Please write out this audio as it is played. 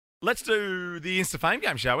Let's do the Insta Fame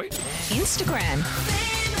game, shall we? Instagram.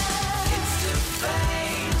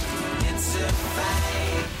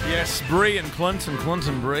 Yes, Bree and Clint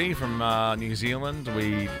and Bree from New Zealand.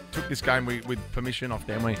 We took this game with permission off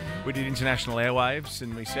them. We did international airwaves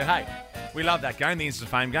and we said, hey, we love that game, the Insta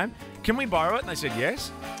Fame game. Can we borrow it? And they said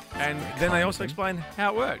yes. And then they also explained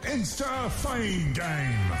how it works. Insta Fame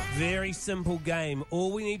Game. Very simple game.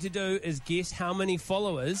 All we need to do is guess how many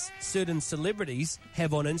followers certain celebrities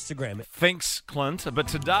have on Instagram. Thanks, Clint. But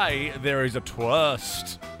today there is a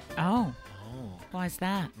twist. Oh. Why is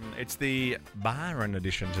that? It's the Byron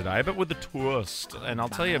edition today, but with the twist. And I'll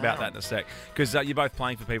tell you about that in a sec. Because you're both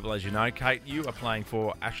playing for people, as you know. Kate, you are playing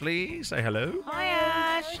for Ashley. Say hello. Hi,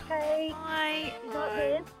 Ash. Okay. Hi. Got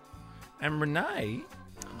this. And Renee,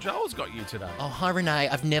 Joel's got you today. Oh, hi, Renee.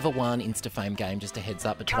 I've never won Insta Fame Game, just a heads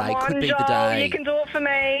up, but today Come on, could be Joel, the day. You can do it for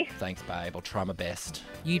me. Thanks, babe. I'll try my best.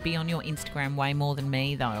 You'd be on your Instagram way more than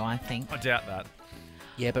me, though, I think. I doubt that.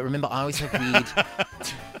 Yeah, but remember, I always have weird...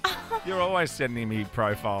 You're always sending me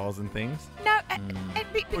profiles and things. No,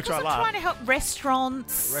 because I I'm love. trying to help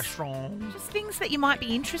restaurants. Restaurant. Just things that you might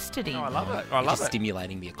be interested in. No, I love it. I love just it.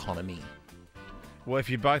 stimulating the economy. Well, if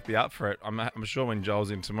you'd both be up for it, I'm sure when Joel's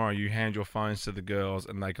in tomorrow, you hand your phones to the girls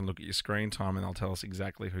and they can look at your screen time and they'll tell us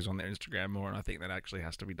exactly who's on their Instagram more. And I think that actually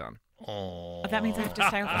has to be done. Oh. That means I have to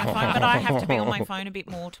stay off my phone, but I have to be on my phone a bit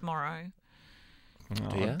more tomorrow.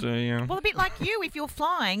 Oh, do you? Well, a bit like you. If you're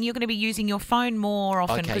flying, you're going to be using your phone more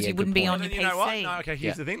often Okay, because yeah, you wouldn't good be on point. your You know what? PC. No, okay,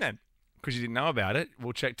 here's the thing then. Because you didn't know about it,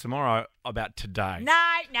 we'll check tomorrow about today. No.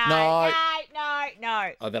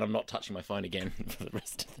 Oh, then I'm not touching my phone again for the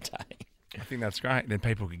rest of the day. I think that's great. Then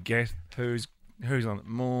people could guess who's on it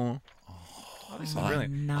more. Oh, this is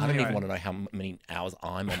brilliant. No. I don't Anyway. even want to know how many hours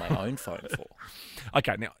I'm on my own phone for.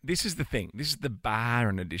 Okay, now, this is the thing. This is the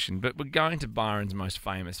Byron edition, but we're going to Byron's most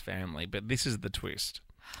famous family, but this is the twist.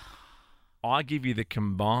 I give you the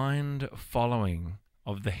combined following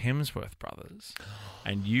of the Hemsworth brothers,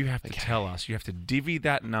 and you have to tell us, you have to divvy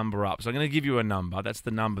that number up. So I'm going to give you a number. That's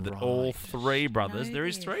the number that all three brothers, there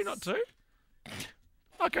is three, not two?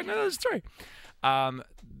 Okay, no, there's three.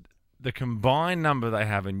 The combined number they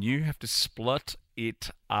have, and you have to split it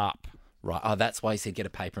up. Right. Oh, that's why he said get a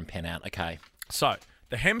paper and pen out. Okay. So,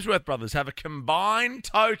 the Hemsworth brothers have a combined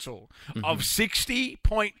total of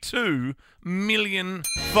 60.2 million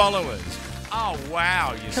followers. Oh,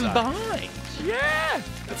 wow, you say. Combined. Yeah,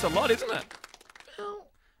 that's a lot, isn't it?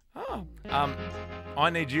 Oh. I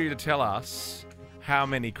need you to tell us how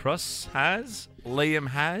many Chris has, Liam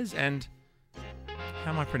has, and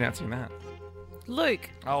how am I pronouncing that? Luke.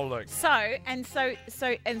 Oh, Luke. So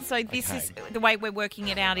this is the way we're working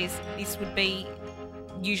it out is this would be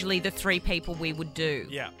usually the three people we would do.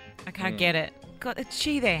 Yeah. Okay, I get it. God,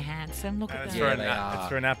 gee, they're handsome. Look at It's them.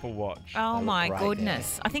 for an Apple Watch. Oh my right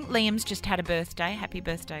goodness! I think Liam's just had a birthday. Happy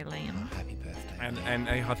birthday, Liam. Happy birthday. And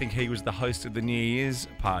I think he was the host of the New Year's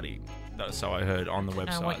party. So I heard on the I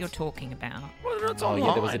website. know what you're talking about, Well, it's Oh, online.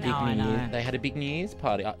 yeah, there was a big No, I New Year. know. They had a big New Year's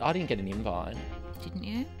party. I didn't get an invite. didn't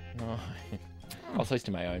you? No. I was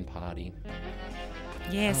hosting my own party.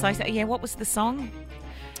 Yes, what was the song?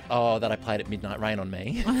 Oh, that I played at Midnight Rain on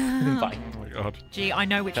Me. But Oh, my God. Gee, I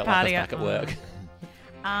know which felt like I was party. back at work.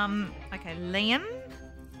 Okay, Liam.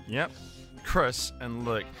 Yep. Chris and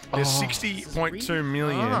Luke. There's Oh, 60.2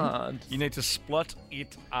 million. hard. You need to split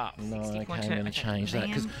it up. No, okay, 60.2. I'm going to Okay, change that.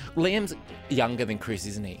 Because Liam. Liam's younger than Chris,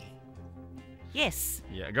 isn't he? Yes.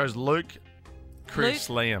 Yeah, it goes Luke, Chris,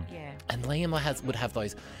 Liam. Yeah. And Liam would have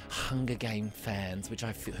those Hunger Game fans,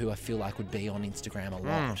 who I feel like would be on Instagram a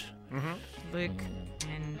lot. Luke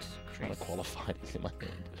and Not Chris. qualified is in my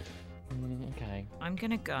head. Okay. I'm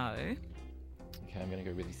gonna go. Okay, I'm going to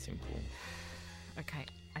go really simple. Okay,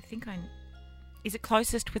 I think Is it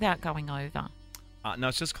closest without going over? No,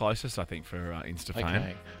 it's just closest, I think, for Insta Fame.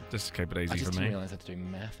 Okay. Just to keep it I easy just for didn't me. realise I had to do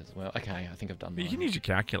math as well. Okay, I think I've done But you mine. can use your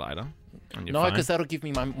calculator on your No, phone. because that'll give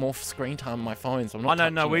me more screen time on my phone, so I'm Oh,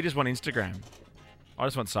 not no, touching we it. just want Instagram. I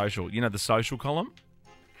just want social. You know the social column?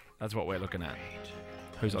 That's what we're looking at.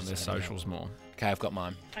 Who's on their socials more? Okay, I've got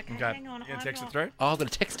mine. Okay, Okay. hang on. You gonna I'm text it not- through? Oh, I've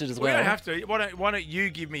got to text it as We well. don't have to. Why don't you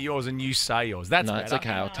give me yours and you say yours? That's No, better. it's okay.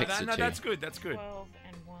 I'll text it No, to you. that's good. That's good. 12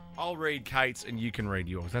 and 1. I'll read Kate's and you can read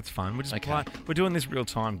yours. That's fun. We're just Okay. we're doing this real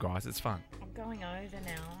time, guys. It's fun. I'm going over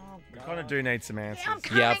now. Oh, We God. kind of do need some answers. I'm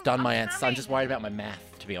coming. Yeah, I've done my I'm answers. I'm just coming. worried about my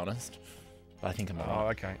math, to be honest. But I think I'm Oh,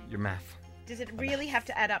 alright. okay. Your math. Does it really have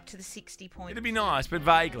to add up to the 60 points? It'd be nice, but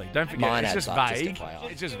vaguely. Don't forget, Mine it's adds just up, just vague.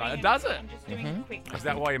 FYI. It's just vague. Does it? I'm just doing it quick. Is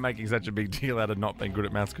that why you're making such a big deal out of not being good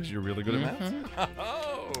at maths? Because you're really good at maths?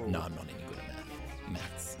 Oh. No, I'm not any good at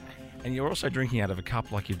maths. And you're also drinking out of a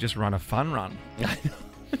cup like you've just run a fun run.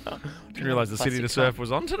 Didn't realise the City to Surf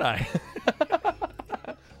was on today.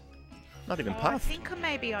 Not even I Puff. think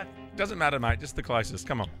maybe I. Doesn't matter, mate. Just the closest.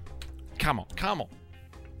 Come on. Come on.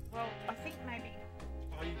 Well, I think maybe.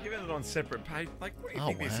 Oh, you're giving it on separate page. Like, what do you Oh,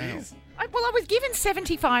 think this wow. is? I was given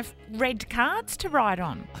 75 red cards to write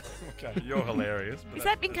on. Okay, you're hilarious. Is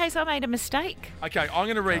that in case I made a mistake? Okay, I'm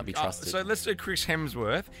going to read. Can't be trusted. So let's do Chris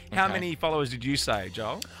Hemsworth. How Okay. many followers did you say,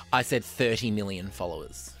 Joel? I said 30 million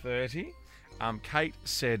followers. 30. Kate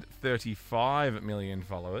said 35 million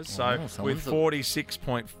followers. So Oh, someone's with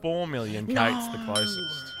 46.4 million, Kate's the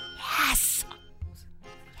closest. Yes.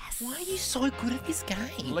 Why are you so good at this game?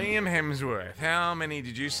 Liam Hemsworth. How many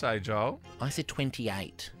did you say, Joel? I said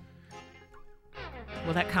 28.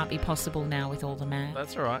 Well, that can't be possible now with all the math.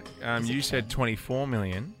 That's all right. You said 24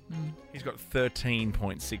 million. He's got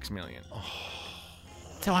 13.6 million.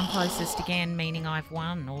 So I'm closest again, meaning I've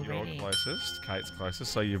won already. You're closest. Kate's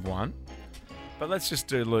closest, so you've won. But let's just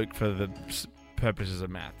do Luke for the purposes of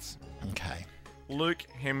maths. Okay. Luke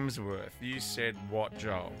Hemsworth. You said what,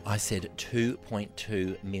 Joel? I said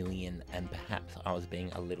 2.2 million, and perhaps I was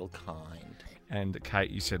being a little kind. And Kate,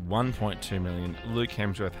 you said 1.2 million. Luke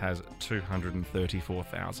Hemsworth has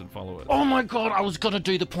 234,000 followers. Oh my god, I was going to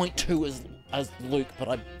do the 0.2 as Luke, but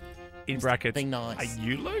I... In brackets, being nice. are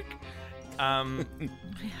you Luke? I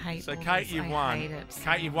hate So all Kate, this. you've I won. hate it so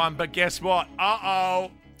Kate, you've won. But guess what?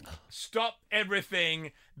 Uh-oh. Stop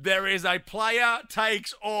everything. There is a player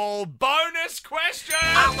takes all bonus question.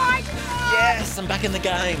 Oh my god! Yes, I'm back in the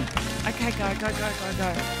game. Okay, go.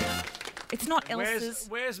 It's not Elsa's.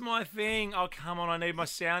 Where's my thing? Oh, come on. I need my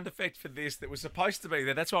sound effect for this that was supposed to be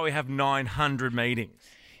there. That's why we have 900 meetings.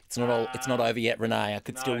 It's not over yet, Renee. I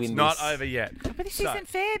could still win it's this. not over yet. But this So, isn't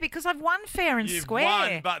fair because I've won fair and You've square.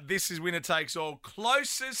 won, but this is winner takes all.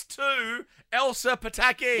 Closest to Elsa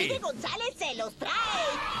Pataki. González se los trae.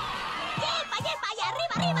 Yepa, yepa, y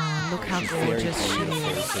arriba, arriba. Look how Very gorgeous she beautiful,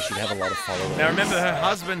 is. so she'd have a lot of followers. Now remember, her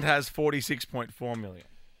husband has 46.4 million.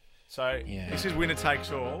 So Yeah. this is winner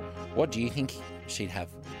takes all. What do you think she'd have,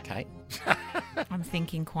 Kate? I'm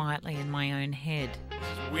thinking quietly in my own head.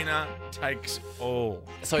 Winner takes all.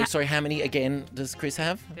 So, sorry, how many again does Chris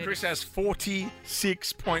have? Chris has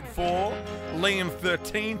 46.4, Liam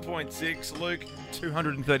 13.6, Luke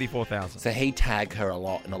 234,000. So he tagged her a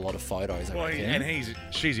lot in a lot of photos, I Well, reckon. and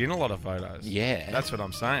she's in a lot of photos. Yeah. That's what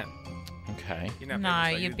I'm saying. Okay. You know, No, people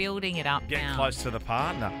say you're you building it up get now. close to the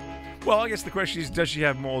partner. Well, I guess the question is, does she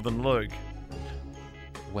have more than Luke?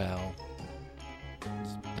 Well.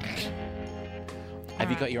 Have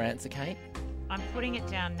you got your answer, Kate? I'm putting it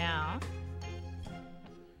down now.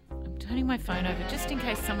 I'm turning my phone over just in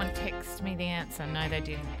case someone texts me the answer. No, they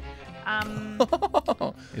didn't.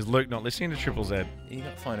 Is Luke not listening to Triple Z? You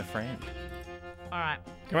got to phone a friend. All right.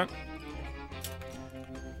 Come on.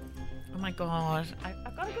 Oh my God.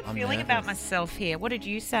 I've got a good I'm feeling about nervous. myself here. What did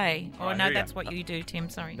you say? All Oh, right, no, here we that's go. what you do, Tim.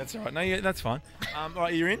 Sorry. That's all right. No, yeah, that's fine. All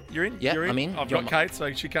right, you're in? You're in? Yeah, you're I'm in. I've Do you got want Kate,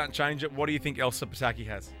 so she can't change it. What do you think Elsa Pataki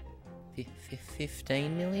has?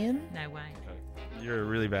 15 million? No way. You're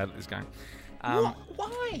really bad at this game. What?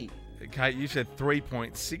 Why? Kate, you said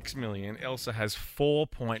 3.6 million. Elsa has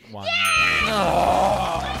 4.1 million.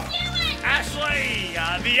 Ashley,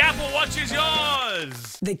 the Apple Watch is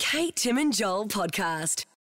yours. The Kate, Tim and Joel podcast.